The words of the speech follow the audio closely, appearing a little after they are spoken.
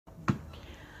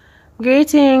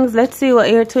Greetings. Let's see what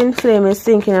your twin flame is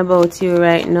thinking about you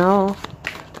right now.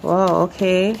 Wow,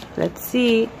 okay. Let's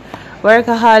see.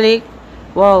 Workaholic.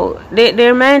 Wow,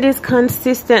 their mind is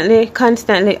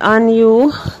constantly on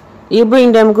you. You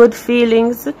bring them good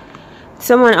feelings.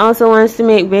 Someone also wants to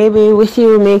make baby with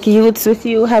you, make youths with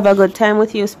you, have a good time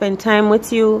with you, spend time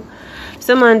with you.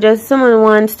 Someone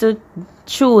wants to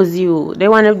choose you. They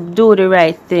want to do the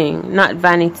right thing, not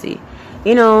vanity.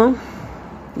 You know,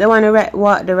 they want to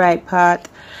walk the right path.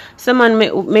 Someone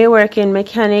may work in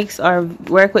mechanics or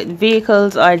work with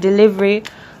vehicles or delivery,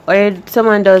 or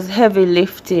someone does heavy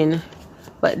lifting.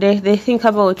 But they think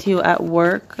about you at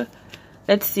work.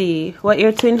 Let's see what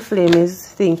your twin flame is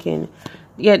thinking.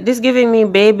 Yeah, this giving me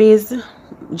babies,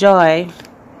 joy.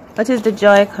 What is the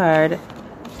joy card?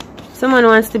 Someone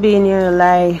wants to be in your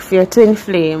life, your twin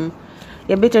flame.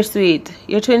 You're bittersweet.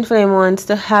 Your twin flame wants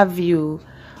to have you.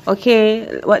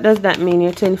 Okay, what does that mean?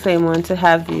 Your twin flame wants to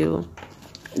have you.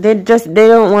 They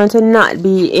don't want to not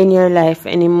be in your life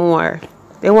anymore.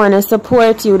 They want to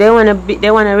support you. They want to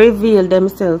reveal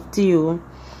themselves to you.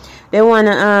 They want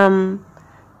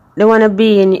to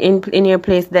be in your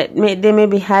place that they may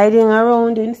be hiding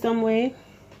around in some way.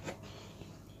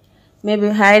 Maybe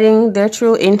hiding their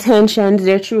true intentions,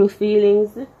 their true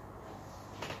feelings.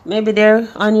 Maybe they're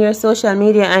on your social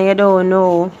media and you don't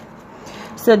know.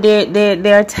 So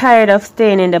they are tired of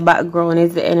staying in the background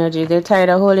is the energy. They're tired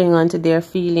of holding on to their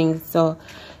feelings. So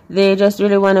they just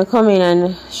really want to come in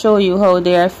and show you how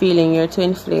they are feeling, your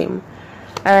twin flame.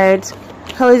 Alright.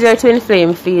 How is your twin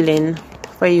flame feeling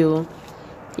for you?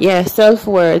 Yeah,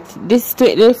 self-worth. They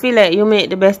feel like you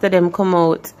make the best of them come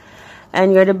out.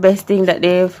 And you're the best thing that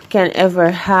they can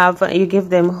ever have. You give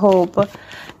them hope.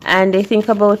 And they think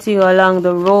about you along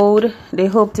the road. They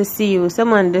hope to see you.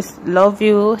 Someone just love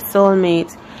you,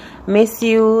 soulmate. Miss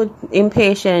you,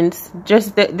 impatient.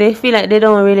 Just they feel like they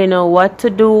don't really know what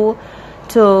to do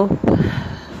to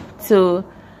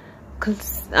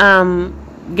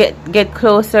get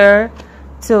closer,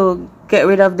 to get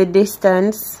rid of the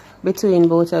distance between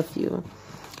both of you.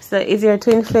 So is your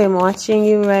twin flame watching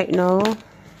you right now?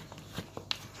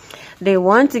 They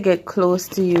want to get close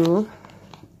to you,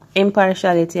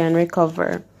 impartiality, and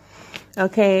recover.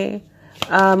 Okay,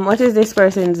 what is this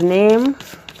person's name?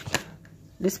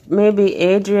 This may be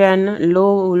Adrian,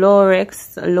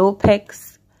 Lorex,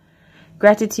 Lopex.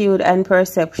 Gratitude and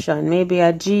perception. Maybe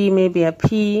a G, maybe a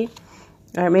P,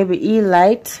 or maybe E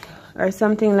light, or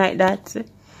something like that.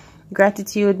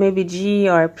 Gratitude, maybe G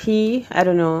or P, I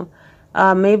don't know.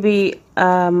 Maybe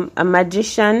a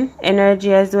magician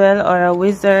energy as well, or a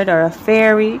wizard or a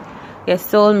fairy, your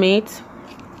soulmate.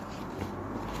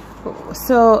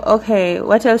 So okay,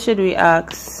 what else should we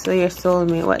ask? So your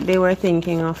soulmate, what they were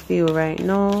thinking of you right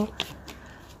now.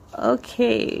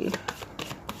 Okay,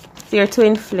 so your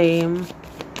twin flame.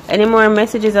 Any more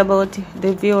messages about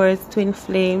the viewers twin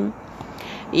flame?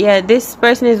 Yeah, this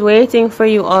person is waiting for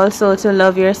you also to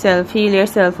love yourself, heal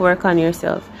yourself, work on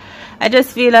yourself. I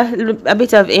just feel a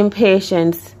bit of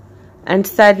impatience and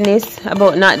sadness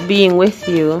about not being with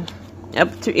you.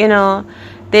 You know,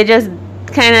 they just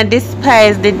kind of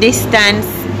despise the distance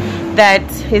that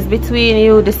is between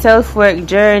you, the self-work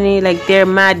journey. Like they're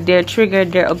mad, they're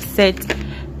triggered, they're upset.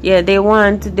 Yeah, they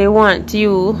want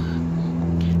you,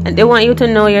 and they want you to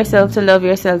know yourself, to love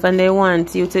yourself, and they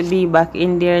want you to be back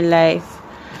in their life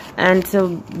and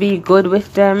to be good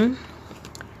with them.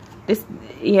 This,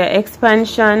 yeah,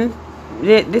 expansion.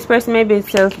 This person may be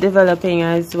self-developing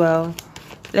as well.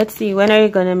 Let's see, when are you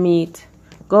gonna meet?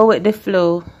 Go with the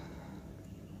flow.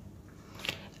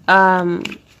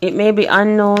 It may be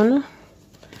unknown,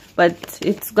 but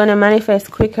it's gonna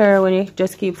manifest quicker when you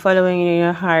just keep following in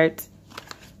your heart.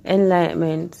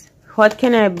 Enlightenment. What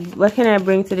can I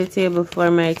bring to the table for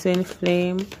my twin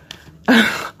flame?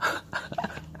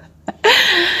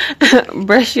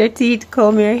 Brush your teeth,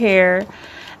 comb your hair,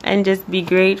 and just be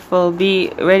grateful. Be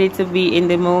ready to be in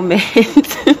the moment.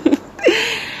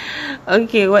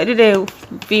 Okay, what do they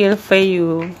feel for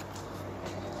you?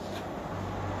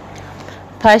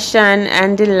 Passion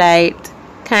and delight,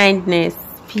 kindness,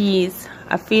 peace,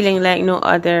 a feeling like no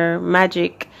other,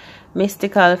 magic,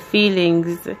 mystical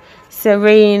feelings,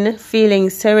 serene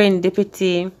feelings,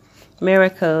 serendipity,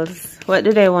 miracles. What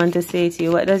do they want to say to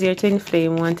you? What does your twin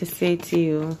flame want to say to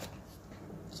you?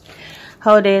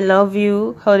 How they love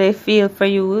you, how they feel for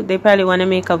you. They probably want to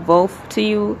make a vow to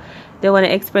you. They want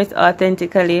to express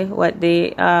authentically what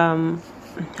they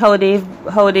how they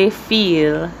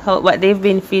feel, what they've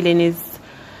been feeling is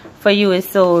for you is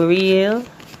so real.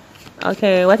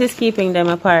 Okay, what is keeping them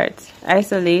apart?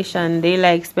 Isolation. They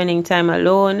like spending time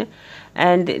alone,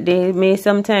 and they may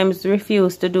sometimes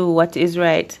refuse to do what is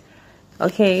right.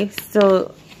 Okay,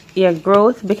 so yeah,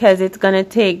 growth, because it's gonna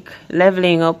take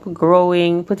leveling up,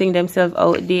 growing, putting themselves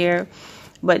out there.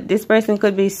 But this person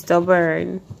could be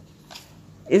stubborn.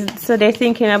 So they're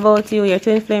thinking about you. Your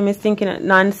twin flame is thinking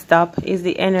non-stop. Is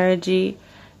the energy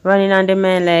running on the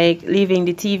man, like leaving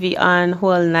the TV on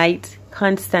whole night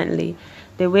constantly.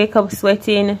 They wake up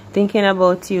sweating, thinking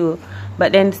about you,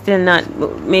 but then still not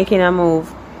making a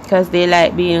move because they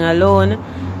like being alone.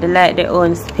 They like their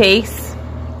own space.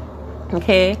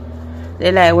 Okay,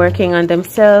 they like working on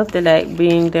themselves. They like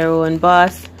being their own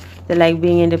boss. They like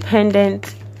being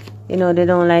independent. You know, they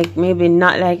don't like, maybe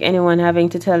not like anyone having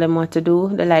to tell them what to do.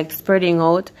 They like spreading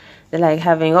out. They like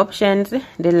having options.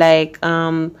 They like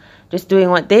just doing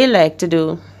what they like to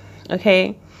do.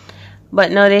 Okay,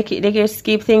 but now they just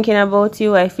keep thinking about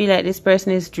you. I feel like this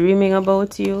person is dreaming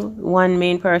about you. One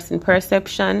main person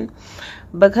perception,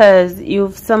 because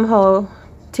you've somehow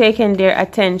taken their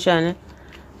attention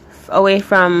away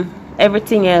from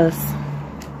everything else.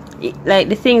 Like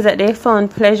the things that they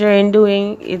found pleasure in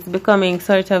doing is becoming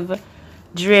sort of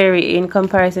dreary in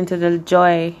comparison to the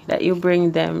joy that you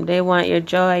bring them. They want your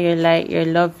joy, your light, your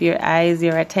love, your eyes,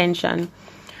 your attention.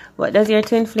 What does your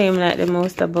twin flame like the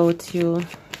most about you?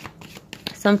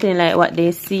 Something like what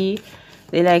they see.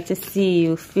 They like to see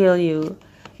you, feel you.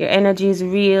 Your energy is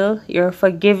real. You're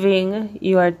forgiving.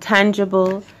 You are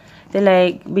tangible. They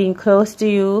like being close to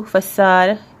you.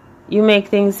 Facade. You make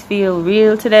things feel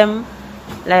real to them,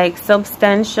 like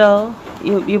substantial.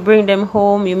 You bring them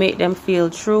home. You make them feel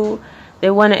true. They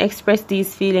want to express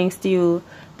these feelings to you.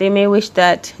 They may wish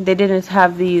that they didn't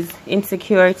have these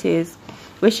insecurities,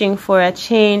 wishing for a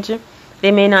change.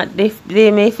 They may not.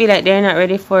 They may feel like they're not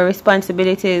ready for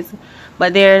responsibilities,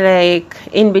 but they're like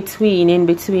in between.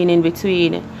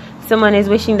 Someone is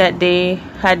wishing that they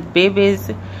had babies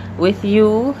with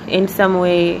you in some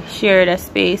way, shared a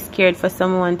space, cared for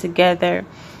someone together.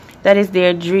 That is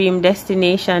their dream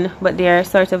destination, but they are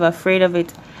sort of afraid of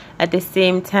it at the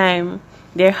same time.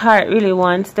 Their heart really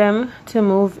wants them to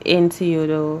move into you,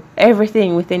 though.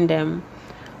 Everything within them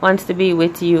wants to be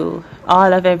with you,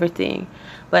 all of everything.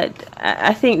 But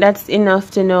I think that's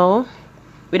enough to know.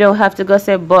 We don't have to go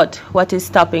say, but what is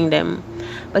stopping them?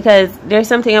 Because there's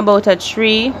something about a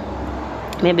tree,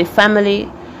 maybe family,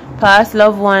 past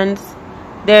loved ones.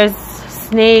 There's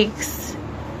snakes,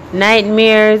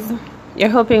 nightmares. You're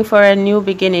hoping for a new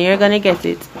beginning. You're going to get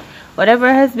it.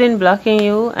 Whatever has been blocking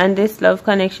you and this love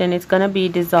connection, it's going to be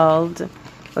dissolved.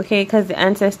 Okay, because the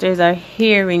ancestors are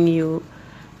hearing you.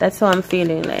 That's how I'm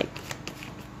feeling like.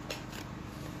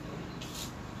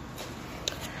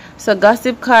 So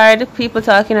gossip card, people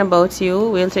talking about you.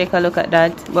 We'll take a look at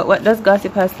that. But what does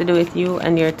gossip has to do with you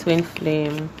and your twin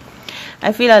flame?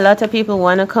 I feel a lot of people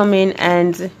want to come in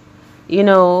and, you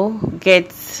know,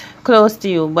 get close to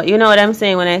you. But you know what I'm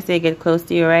saying when I say get close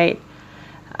to you, right?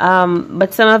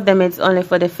 But some of them, it's only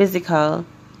for the physical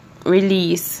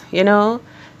release, you know.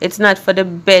 It's not for the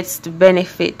best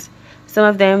benefit. Some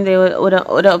of them, they would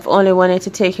have only wanted to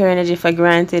take your energy for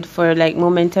granted for like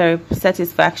momentary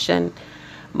satisfaction.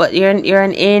 But you're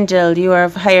an angel. You are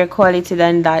of higher quality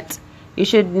than that. You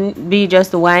shouldn't be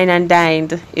just wine and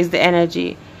dined is the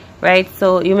energy, right?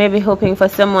 So you may be hoping for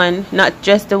someone not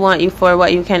just to want you for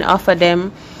what you can offer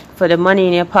them, for the money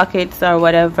in your pockets or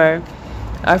whatever,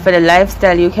 or for the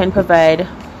lifestyle you can provide,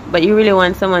 but you really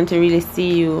want someone to really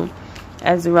see you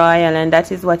as royal, and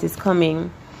that is what is coming.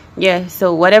 Yeah,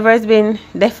 so whatever has been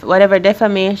whatever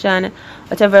defamation,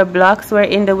 whatever blocks were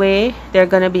in the way, they're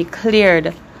gonna be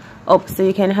cleared up, so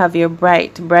you can have your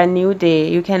bright brand new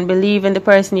day. You can believe in the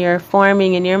person you're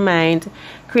forming in your mind,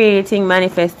 creating,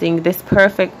 manifesting this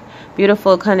perfect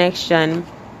beautiful connection,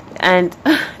 and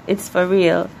it's for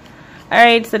real.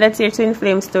 Alright, so that's your twin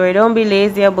flame story. Don't be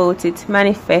lazy about it.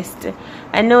 Manifest.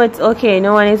 I know it's okay.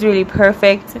 No one is really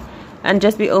perfect. And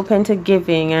just be open to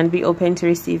giving and be open to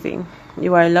receiving.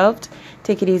 You are loved.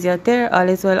 Take it easy out there. All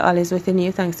is well, all is within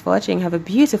you. Thanks for watching. Have a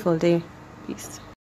beautiful day. Peace.